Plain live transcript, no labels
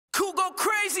go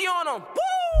crazy on them. Woo!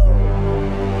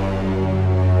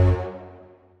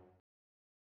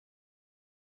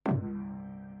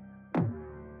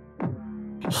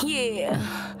 Yeah,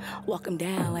 walk 'em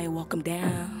down, like walk 'em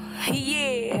down.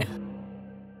 Yeah,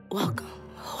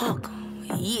 welcome,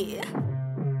 yeah.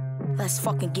 Let's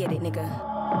fucking get it, nigga.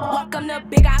 Welcome to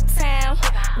Big Uptown,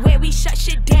 where we shut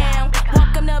shit down.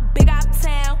 Welcome to Big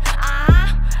Uptown,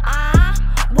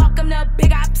 welcome to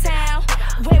Big Uptown,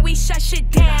 where we shut shit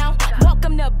down.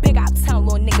 Welcome to Big Uptown,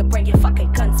 little nigga, bring your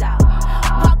fucking guns out.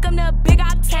 Welcome to Big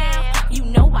Uptown, you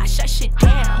know I shut shit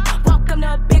down. Welcome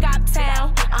to Big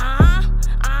Uptown,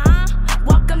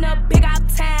 welcome to Big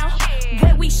Uptown,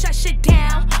 where we shut shit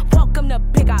down. Welcome to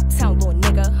Big Uptown, little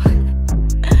nigga.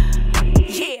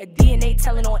 Yeah, DNA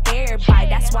telling on everybody,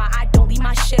 that's why I don't leave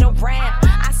my shit around.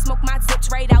 I smoke my zips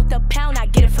right out the pound, I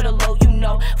get it for the low, you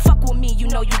know. Fuck with me, you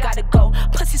know you gotta go.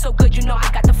 Pussy so good, you know I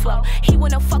got the flow. He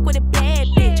wanna fuck with a bad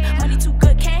bitch, money too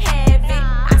good, can't have it.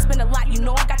 I spend a lot, you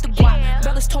know I got the guap.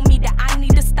 Brothers told me that I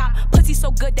need to stop. Pussy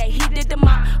so good that he did the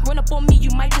mop. Run up on me, you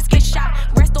might just get shot.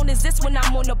 Rest don't exist when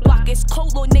I'm on the block. It's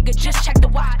cold, little nigga, just check the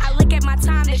watch. I look at my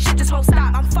time, this shit just won't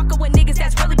stop. I'm fucking with niggas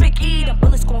that's really big E. Them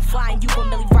bullets gon' fly and you gon'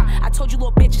 really rock. I told you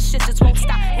little bitch, this shit just won't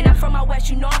stop. And I'm from out west,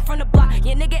 you know I'm from the block.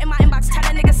 Yeah, nigga in my inbox, tell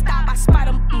that nigga stop. I spot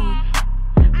him,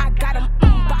 I got him,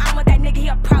 but I want that nigga, he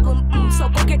a problem, so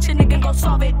go get your nigga and go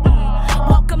solve it,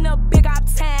 Welcome to Big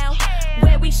Uptown,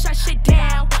 where we shut shit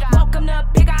down. Welcome to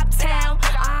Big Uptown,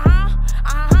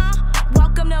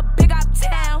 welcome to Big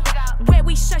Uptown, where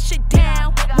we shut shit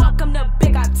down. Welcome to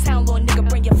Big Uptown, little nigga,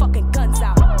 bring your fucking guns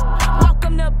out.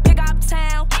 Welcome to Big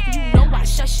Uptown, you know I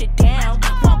shut shit down.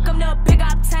 Welcome to Big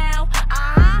Uptown,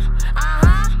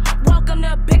 welcome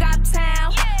to Big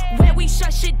Uptown, where we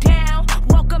shut shit down.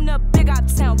 Welcome to Big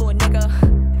Uptown, little nigga.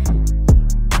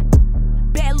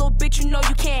 Bad little bitch, you know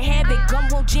you can't have it. Gun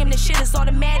won't jam, this shit is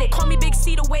automatic. Call me Big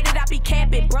C the way that I be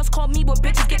capping. Bros call me when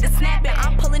bitches get to snapping.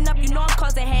 I'm pulling up, you know I'm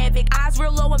causing havoc. Eyes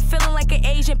real low, I'm feeling like an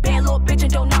Asian. Bad little bitch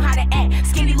and don't know how to act.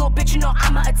 Skinny little bitch, you know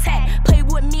I'ma attack. Play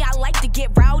with me, I like to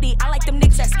get rowdy. I like them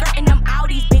niggas that skirtin' them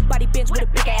Audis. Big body bench with a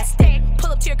big ass stick.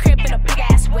 Pull up to your crib in a big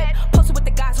ass whip. Posted with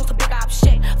the guys on some big op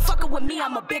shit. Fuckin' with me,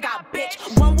 I'm a big op bitch.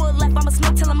 One wood left, I'ma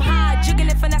smoke till I'm high. Jigging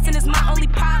and finessing is my only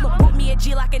problem. Boot me a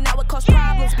G-lock and now it cause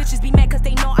problems. Bitches be mad cause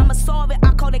they